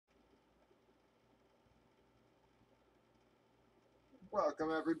Welcome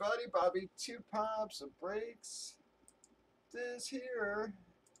everybody, Bobby Two Pops and Breaks. This here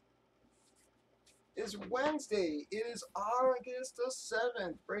is Wednesday. It is August the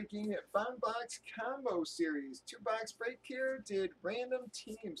 7th, breaking Fun Box Combo Series. 2-box break here, did random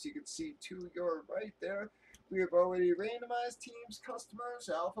teams. You can see to your right there. We have already randomized teams, customers,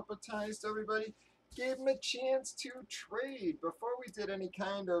 alphabetized everybody. Gave them a chance to trade. Before we did any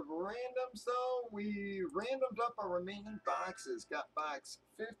kind of randoms though, we randomed up our remaining boxes. Got box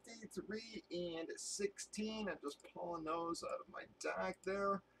 53 and 16. I'm just pulling those out of my deck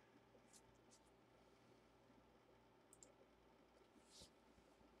there.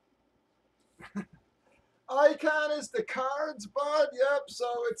 Icon is the cards, bud. Yep,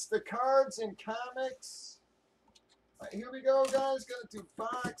 so it's the cards and comics. All right, here we go, guys. Gonna do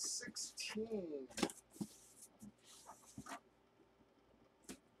box 16.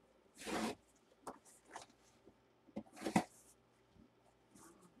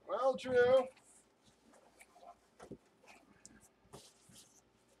 Well, Drew.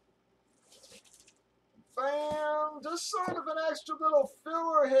 Bam! Just sort of an extra little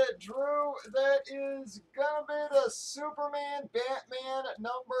filler hit, Drew. That is gonna be the Superman Batman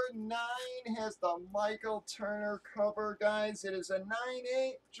number 9. Has the Michael Turner cover, guys. It is a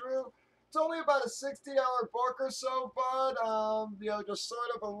 9/8, Drew. It's only about a $60 book or so, bud. Just sort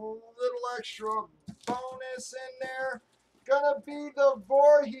of a little extra bonus in there. Gonna be the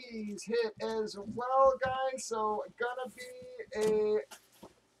Vorhees hit as well, guys. So gonna be a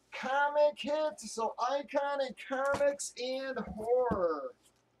comic hit, so Icon and Comics and Horror.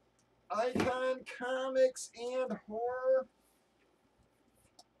 Icon, Comics, and Horror.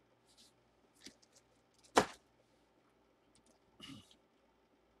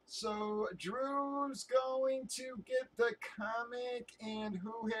 So Drew's going to get the comic, and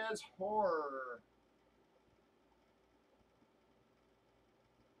who has horror?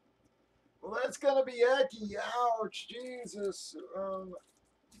 Well, that's gonna be Eki. Ouch, Jesus.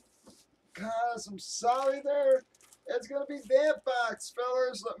 Guys, I'm sorry there. It's gonna be that box,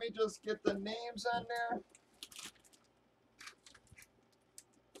 fellers. Let me just get the names on there.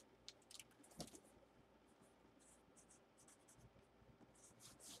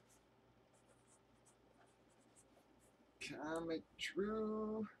 Comic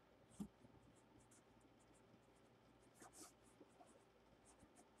Drew.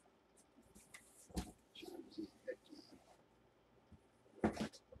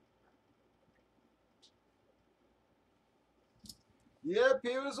 Yep,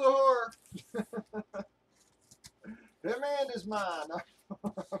 he was a whore. Him and his mine.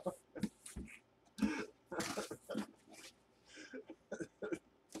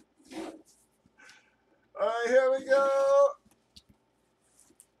 Alright, here we go.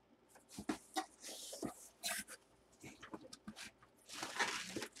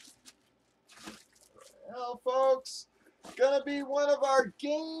 Well, folks, gonna be one of our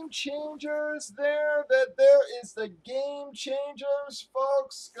game changers there. There is the game changers,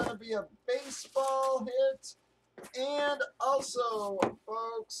 folks. Gonna be a baseball hit. And also,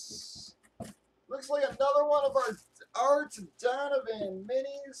 folks, looks like another one of our Art Donovan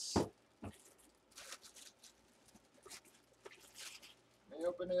minis. Let me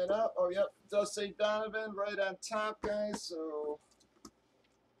open it up. Oh, yep, it does say Donovan right on top, guys. So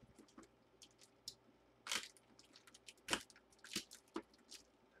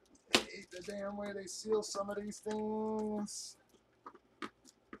I hate the damn way they seal some of these things.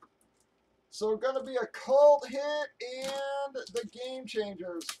 So gonna be a cult hit and the game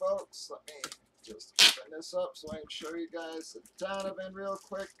changers, folks. Let me just open this up so I can show you guys the Donovan real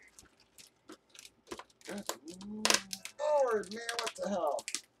quick. Good Lord, man, what the hell?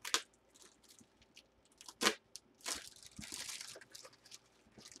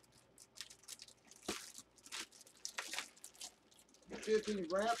 It's being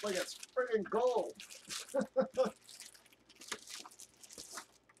wrapped like it's friggin' gold.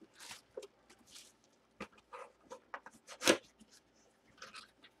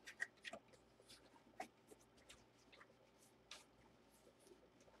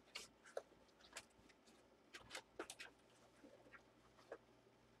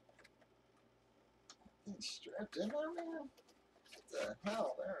 It's strapped in there, man? What the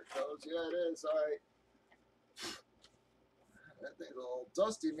hell? There it goes. Yeah, it is. All right. That thing's a little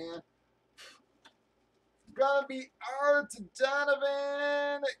dusty, man. Gonna be Art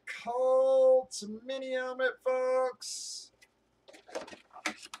Donovan Cult mini helmet, folks.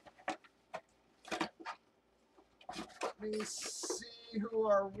 Let me see who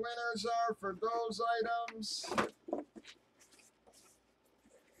our winners are for those items.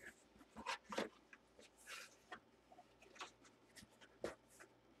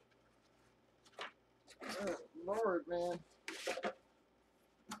 man.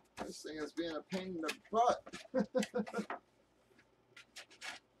 This thing is being a pain in the butt.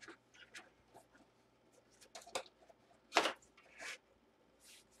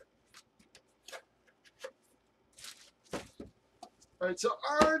 Alright, so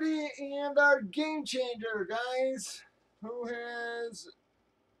Artie and our game changer, guys. Who has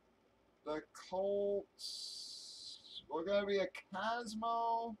the Colts? We're going to be a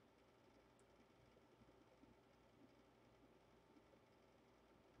Cosmo.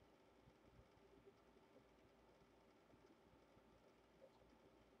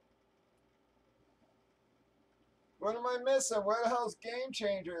 What am I missing? Where the hell's game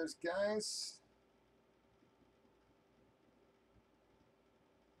changers, guys?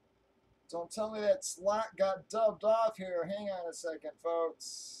 Don't tell me that slot got dubbed off here. Hang on a second,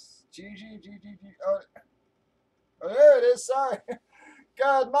 folks. GG. Oh, there it is. Sorry.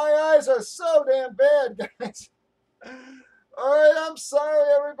 God, my eyes are so damn bad, guys. All right, I'm sorry,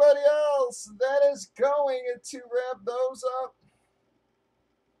 everybody else. That is going to wrap those up.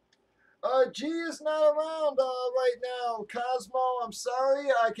 G is not around right now. Cosmo, I'm sorry.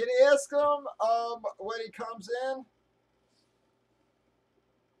 I can ask him when he comes in.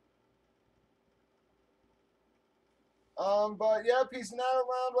 But yep, he's not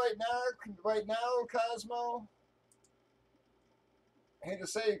around right now. Right now, Cosmo. I hate to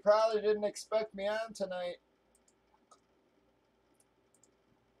say, he probably didn't expect me on tonight.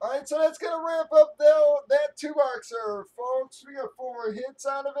 All right, so that's gonna wrap up that 2-boxer, folks. We got 4 hits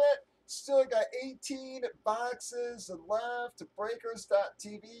out of it. Still got 18 boxes left.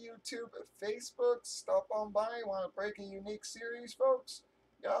 Breakers.tv, YouTube, Facebook. Stop on by. Want to break a unique series, folks?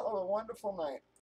 Y'all have a wonderful night.